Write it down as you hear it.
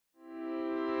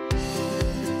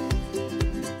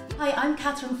Hi, I'm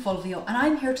Catherine Fulvio and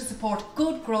I'm here to support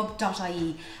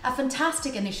goodgrub.ie, a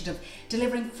fantastic initiative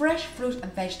delivering fresh fruit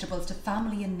and vegetables to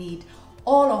family in need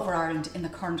all over Ireland in the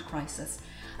current crisis.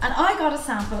 And I got a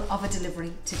sample of a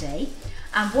delivery today,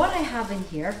 and what I have in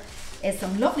here is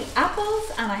some lovely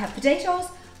apples, and I have potatoes,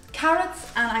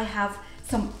 carrots, and I have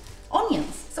some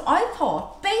onions. So I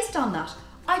thought, based on that,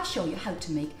 I'd show you how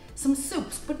to make some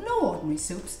soups, but no ordinary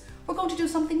soups. We're going to do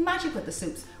something magic with the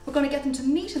soups. We're going to get them to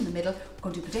meet in the middle. We're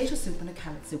going to do potato soup and a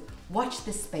carrot soup. Watch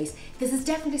this space. This is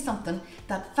definitely something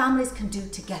that families can do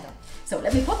together. So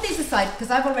let me put these aside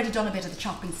because I've already done a bit of the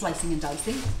chopping, slicing and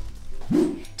dicing.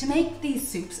 To make these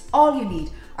soups, all you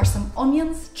need are some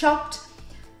onions chopped,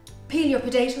 peel your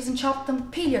potatoes and chop them,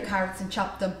 peel your carrots and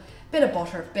chop them, bit of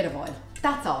butter, bit of oil.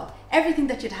 That's all. Everything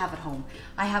that you'd have at home.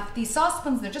 I have these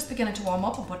saucepans, they're just beginning to warm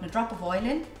up. I'm putting a drop of oil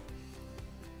in.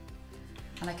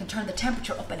 And I can turn the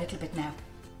temperature up a little bit now.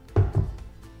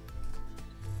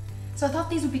 So I thought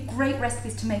these would be great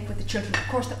recipes to make with the children. Of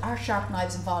course, there are sharp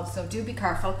knives involved, so do be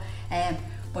careful.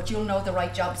 But you'll know the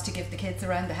right jobs to give the kids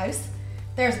around the house.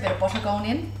 There's a bit of butter going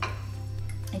in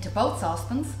into both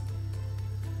saucepans.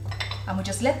 And we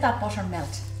just let that butter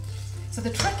melt. So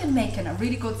the trick in making a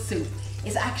really good soup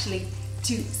is actually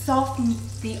to soften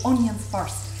the onions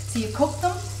first. So you cook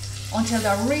them until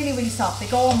they're really, really soft. They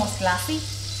go almost glassy.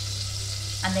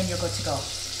 And then you're good to go.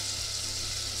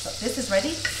 So this is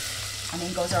ready, and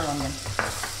in goes our onion.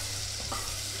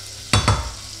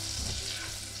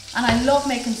 And I love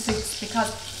making soups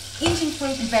because eating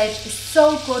fruit and veg is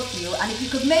so good for you, and if you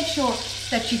could make sure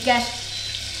that you get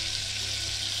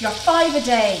your 5 a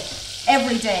day,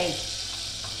 every day,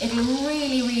 it'll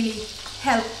really, really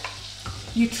help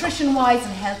nutrition-wise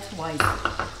and health-wise.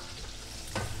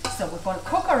 So we're going to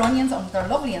cook our onions until they're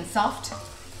lovely and soft.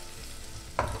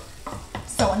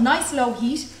 So a nice low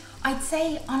heat, I'd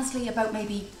say honestly about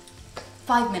maybe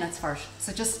 5 minutes first.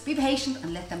 So just be patient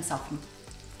and let them soften.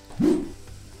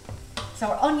 So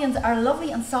our onions are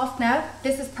lovely and soft now.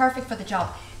 This is perfect for the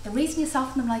job. The reason you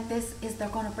soften them like this is they're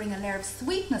going to bring a layer of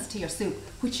sweetness to your soup,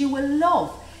 which you will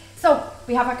love. So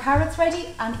we have our carrots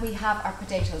ready and we have our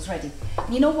potatoes ready.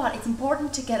 And you know what? It's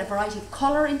important to get a variety of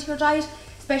colour into your diet,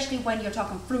 especially when you're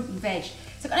talking fruit and veg.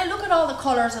 So kind of look at all the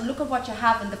colours and look at what you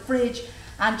have in the fridge.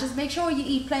 And just make sure you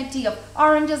eat plenty of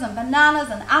oranges and bananas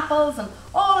and apples and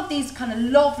all of these kind of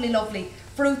lovely, lovely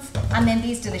fruits, and then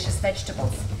these delicious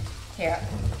vegetables. Here.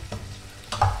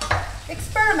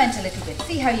 Experiment a little bit,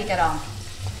 see how you get on.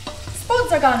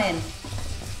 Spuds are gone in.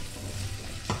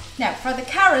 Now for the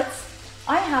carrots,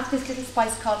 I have this little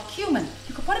spice called cumin.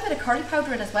 You could put a bit of curry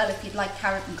powder in as well if you'd like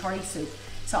carrot and curry soup.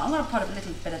 So I'm going to put a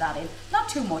little bit of that in. Not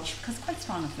too much because it's quite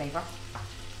strong in flavour.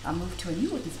 I'll move to a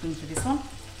new wooden spoon for this one.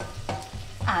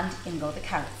 And in go the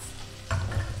carrots.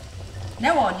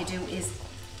 Now all you do is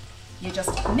you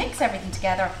just mix everything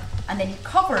together and then you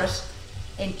cover it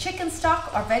in chicken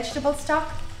stock or vegetable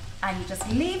stock and you just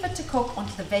leave it to cook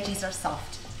until the veggies are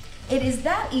soft. It is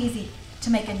that easy to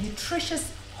make a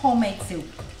nutritious homemade soup.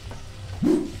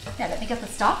 Now let me get the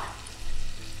stock.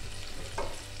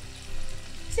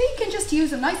 So you can just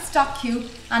use a nice stock cube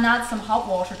and add some hot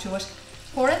water to it.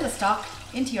 Pour in the stock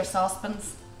into your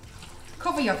saucepans.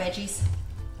 Cover your veggies.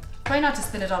 Try not to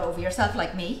spill it all over yourself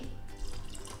like me.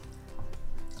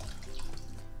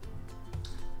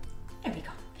 There we go.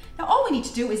 Now all we need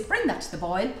to do is bring that to the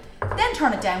boil, then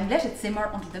turn it down, let it simmer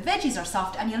until the veggies are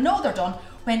soft, and you'll know they're done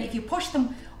when if you push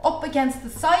them up against the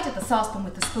side of the saucepan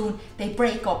with the spoon, they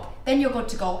break up. Then you're good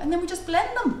to go, and then we just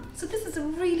blend them. So this is a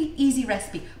really easy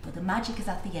recipe, but the magic is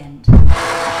at the end.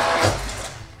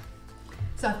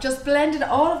 So I've just blended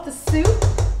all of the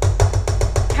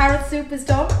soup. Carrot soup is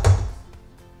done.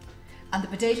 And the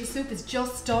potato soup is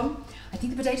just done. I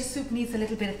think the potato soup needs a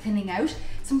little bit of thinning out,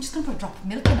 so I'm just going to put a drop of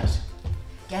milk in it.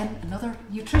 Again, another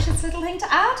nutritious little thing to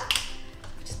add.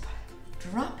 Just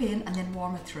drop in and then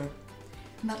warm it through.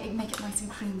 And that'll make it nice and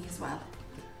creamy as well.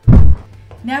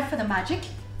 Now for the magic.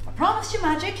 I promised you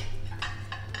magic.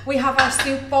 We have our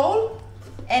soup bowl.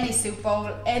 Any soup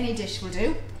bowl, any dish will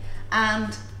do.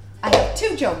 And I have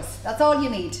 2 jugs. That's all you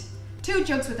need. 2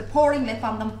 jugs with a pouring lip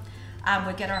on them. And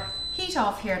we'll get our heat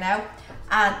off here now,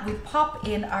 and we pop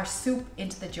in our soup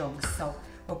into the jugs. So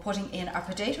we're putting in our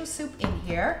potato soup in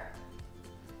here.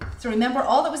 So remember,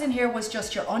 all that was in here was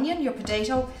just your onion, your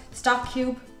potato, stock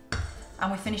cube,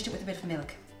 and we finished it with a bit of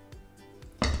milk.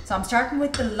 So I'm starting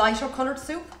with the lighter coloured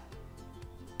soup,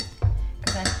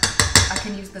 and then I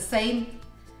can use the same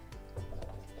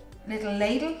little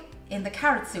ladle in the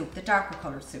carrot soup, the darker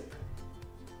coloured soup.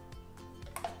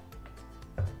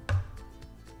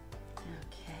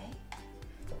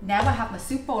 Now I have my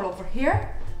soup bowl over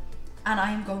here, and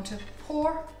I am going to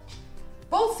pour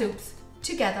both soups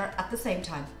together at the same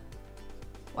time.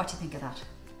 What do you think of that?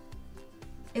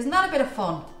 Isn't that a bit of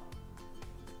fun?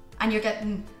 And you're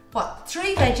getting, what,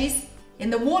 3 veggies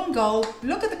in the one go.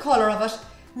 Look at the colour of it.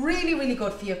 Really, really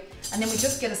good for you. And then we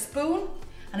just get a spoon,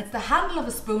 and it's the handle of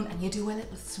a spoon, and you do a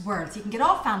little swirl. So you can get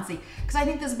all fancy, because I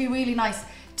think this would be really nice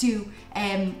to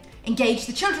engage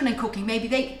the children in cooking. Maybe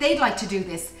they'd like to do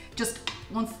this just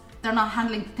once they're not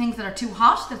handling things that are too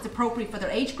hot, that's appropriate for their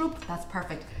age group. That's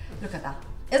perfect. Look at that.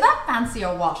 Is that fancy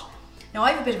or what? Now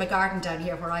I have a bit of a garden down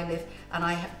here where I live, and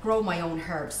I grow my own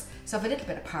herbs. So I have a little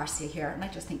bit of parsley here, and I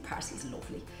just think parsley is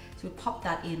lovely. So we'll pop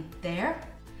that in there.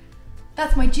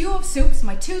 That's my duo of soups,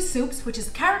 my 2 soups, which is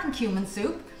carrot and cumin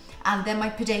soup, and then my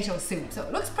potato soup. So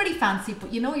it looks pretty fancy,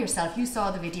 but you know yourself, you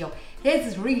saw the video. This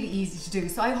is really easy to do,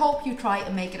 so I hope you try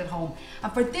and make it at home.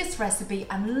 And for this recipe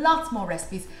and lots more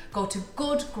recipes, go to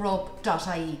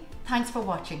goodgrub.ie. Thanks for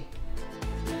watching.